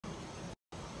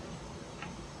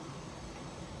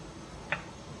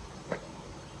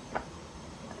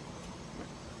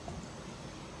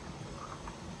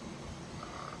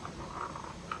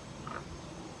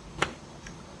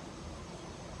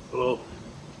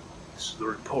is The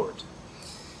Report.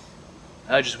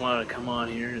 I just wanted to come on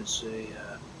here and say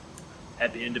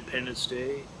Happy Independence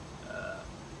Day.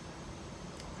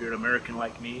 If you're an American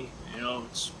like me, you know,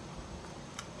 it's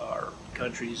our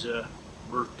country's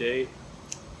birthday.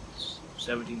 It's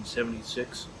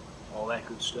 1776, all that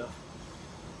good stuff.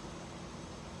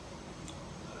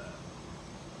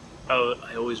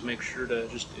 I always make sure to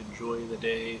just enjoy the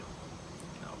day, you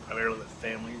know, primarily with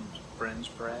family and friends,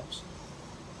 perhaps,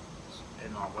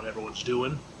 and on what everyone's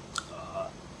doing.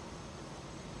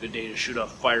 Good day to shoot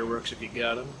off fireworks if you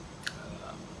got them.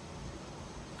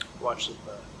 Watch some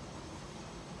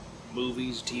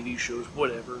movies, TV shows,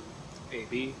 whatever it may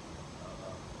be.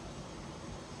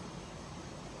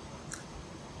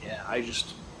 Yeah, I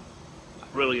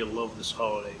really love this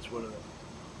holiday. It's one of the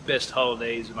best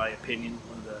holidays, in my opinion.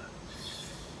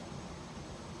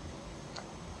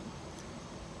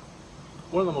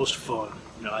 One of the most fun.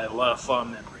 You know, I have a lot of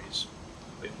fond memories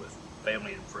with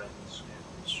family and friends,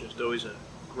 and it's just always a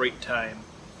great time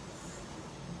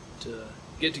to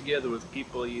get together with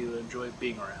people you enjoy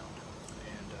being around,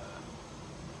 and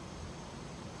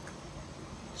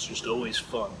it's just always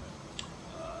fun.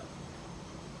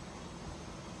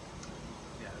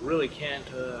 Yeah, I really can't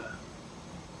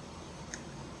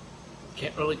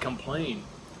really complain.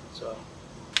 It's a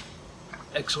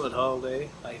excellent holiday,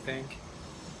 I think.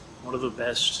 One of the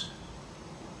best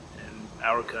in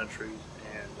our country,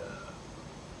 and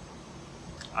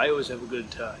I always have a good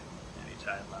time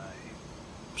anytime I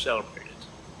celebrate it.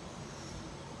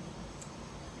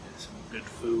 And some good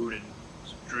food and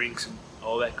some drinks and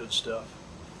all that good stuff.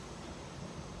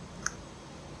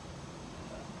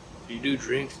 If you do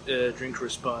drink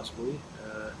responsibly,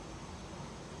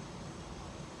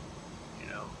 you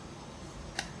know,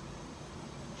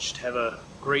 just have a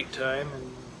great time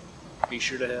and be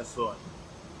sure to have fun.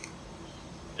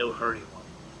 Don't hurt anyone.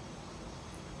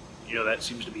 You know, that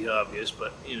seems to be obvious,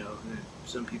 but, you know,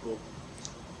 some people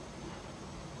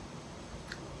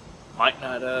might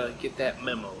not get that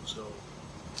memo, so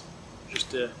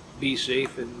just be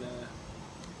safe and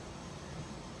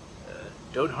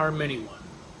don't harm anyone.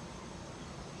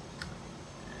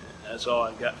 And that's all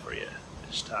I've got for you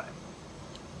this time.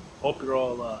 Hope you're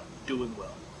all doing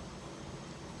well.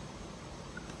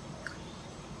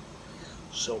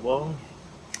 So long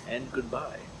and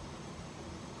goodbye.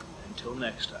 Until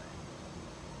next time.